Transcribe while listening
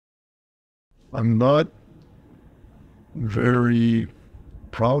I'm not very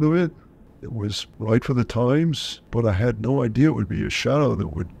proud of it. It was right for the times, but I had no idea it would be a shadow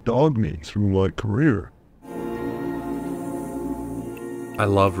that would dog me through my career. I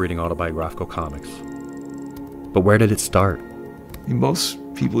love reading autobiographical comics. But where did it start? Most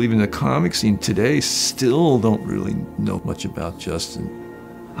people, even in the comic scene today, still don't really know much about Justin.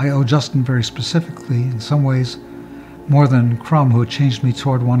 I owe Justin very specifically, in some ways, more than Crumb, who changed me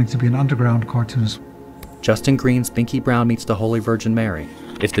toward wanting to be an underground cartoonist. Justin Green's Pinky Brown Meets the Holy Virgin Mary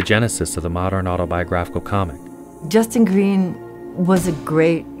is the genesis of the modern autobiographical comic. Justin Green was a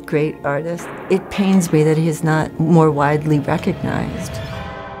great, great artist. It pains me that he is not more widely recognized.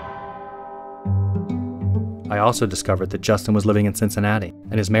 I also discovered that Justin was living in Cincinnati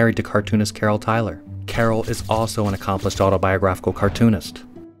and is married to cartoonist Carol Tyler. Carol is also an accomplished autobiographical cartoonist.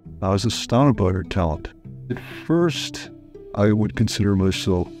 I was astounded by her talent. At first, I would consider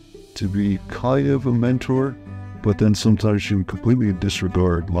myself to be kind of a mentor, but then sometimes she would completely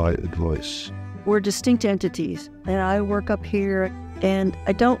disregard my advice. We're distinct entities, and I work up here, and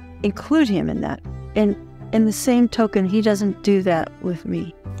I don't include him in that. And in the same token, he doesn't do that with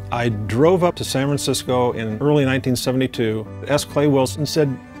me. I drove up to San Francisco in early 1972, asked Clay Wilson,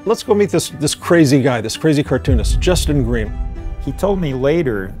 said, let's go meet this crazy guy, this crazy cartoonist, Justin Green. He told me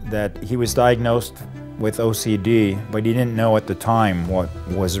later that he was diagnosed with OCD, but he didn't know at the time what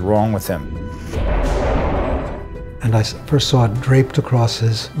was wrong with him. And I first saw it draped across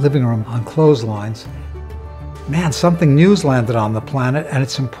his living room on clotheslines. Man, something new's landed on the planet, and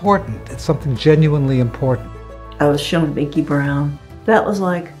it's important. It's something genuinely important. I was shown Pinky Brown. That was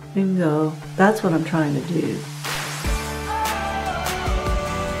like, bingo, that's what I'm trying to do.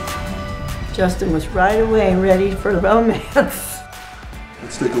 Justin was right away ready for romance.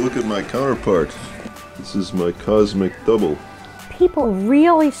 Let's take a look at my counterpart. This is my cosmic double. People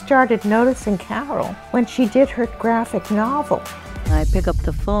really started noticing Carol when she did her graphic novel. I pick up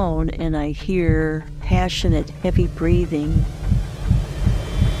the phone and I hear passionate, heavy breathing.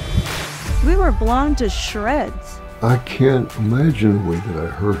 We were blown to shreds. I can't imagine the way that I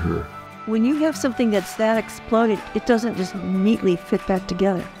hurt her. When you have something that's that exploded, it doesn't just neatly fit back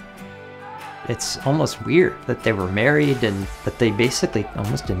together. It's almost weird that they were married and that they basically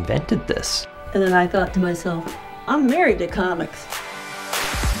almost invented this. And then I thought to myself, I'm married to comics.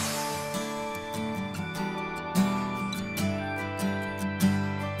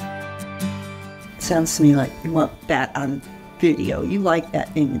 It sounds to me like you want that on video. You like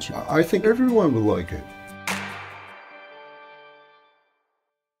that image. I think everyone would like it.